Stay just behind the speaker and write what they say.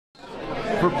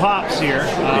for Pops here.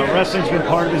 Wrestling's been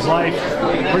part of his life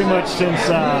pretty much since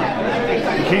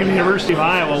he came to the University of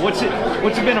Iowa. What's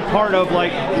it been a part of?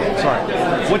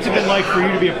 What's it been like for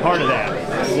you to be a part of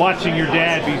that? Watching your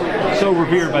dad be so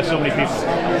revered by so many people.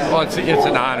 Well, it's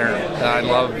an honor. I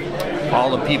love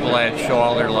all the people that show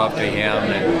all their love to him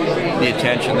and the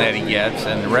attention that he gets,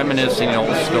 and reminiscing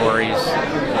old stories,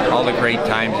 all the great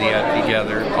times he had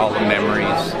together, all the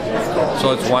memories.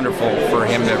 So it's wonderful for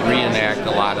him to reenact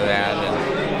a lot of that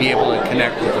and be able to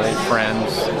connect with old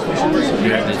friends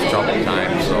during this troubled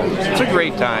time. So it's a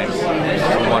great time. It's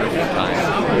a wonderful time.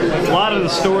 A lot of the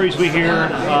stories we hear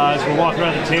as we're walking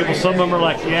around the table, some of them are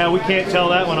like, yeah, we can't tell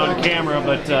that one on camera,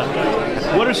 but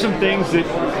what are some things that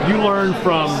you learned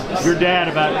from your dad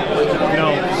about,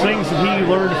 things that he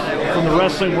learned from the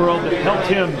wrestling world that helped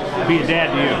him be a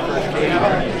dad to you?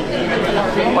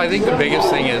 Well, I think the biggest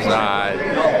thing is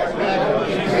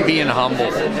being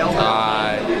humble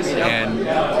and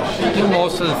do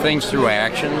most of the things through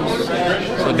actions.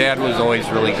 So Dad was always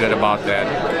really good about that.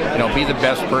 Be the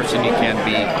best person you can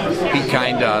be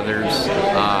kind to others,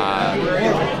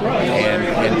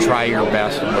 and try your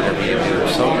best in whatever you do.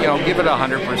 So, give it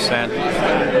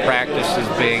 100%. Practice is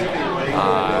big,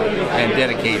 and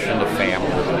dedication to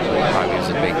family probably is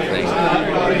a big thing.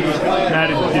 Now,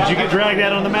 did you get dragged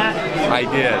out on the mat? I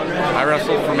did. I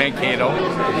wrestled for Mankato,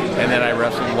 and then I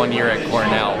wrestled 1 year at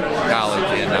Cornell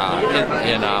College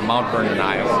in Mount Vernon,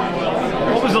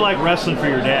 Iowa. What was it like wrestling for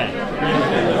your dad?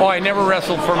 Oh, I never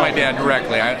wrestled for my dad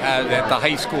directly at the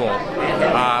high school,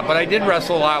 but I did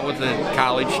wrestle a lot with the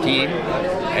college team,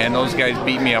 and those guys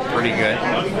beat me up pretty good,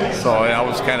 so that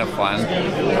was kind of fun.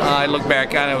 I look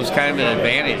back on it, it was kind of an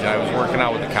advantage. I was working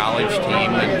out with the college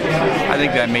team, and I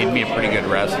think that made me a pretty good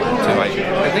wrestler too.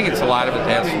 I think it's a lot of it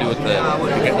that has to do with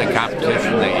the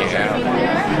competition that you have.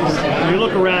 When you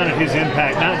look around at his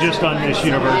impact, not just on this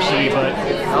university, but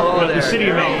the city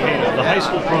of Mankato, the high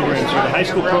school programs here, the high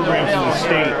school programs in the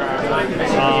state,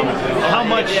 how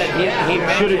much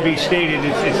should it be stated?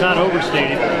 It's not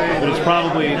overstated, but it's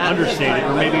probably understated,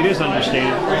 or maybe it is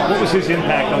understated. What was his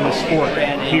impact on the sport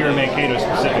here in Mankato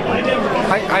specifically?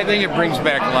 I think it brings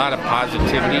back a lot of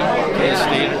positivity to the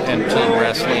state and to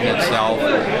wrestling itself.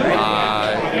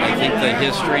 I think the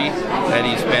history that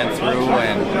he's been through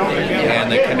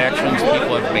and the connections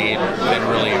people have made have been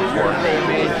really important.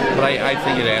 But I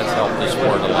think it has helped the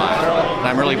sport a lot. And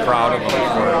I'm really proud of him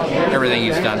for everything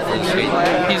he's done for the state.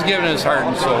 He's given his heart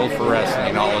and soul for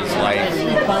wrestling all his life,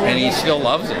 and he still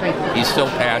loves it. He's still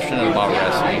passionate about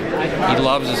wrestling. He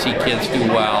loves to see kids do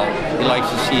well. He likes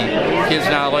to see kids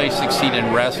not only succeed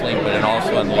in wrestling, but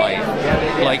also in life.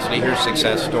 He likes to hear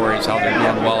success stories, how they're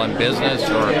doing well in business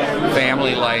or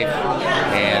family life,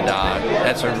 and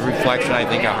that's a reflection, I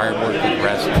think, of hard work with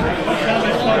wrestling.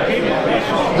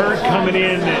 Heard coming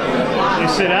in that they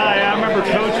said, I remember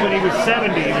Coach when he was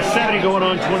 70. He was 70 going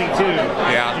on 22.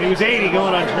 Yeah. And he was 80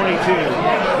 going on 22.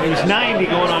 And he was 90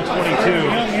 going on 22.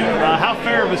 How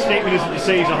fair of a statement is it to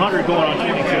say he's 100 going on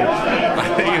 22?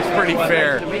 I think it's pretty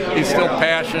fair. He's still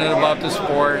passionate about the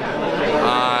sport.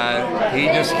 He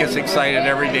just gets excited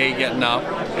every day getting up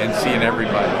and seeing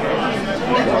everybody.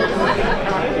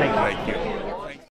 Thank you.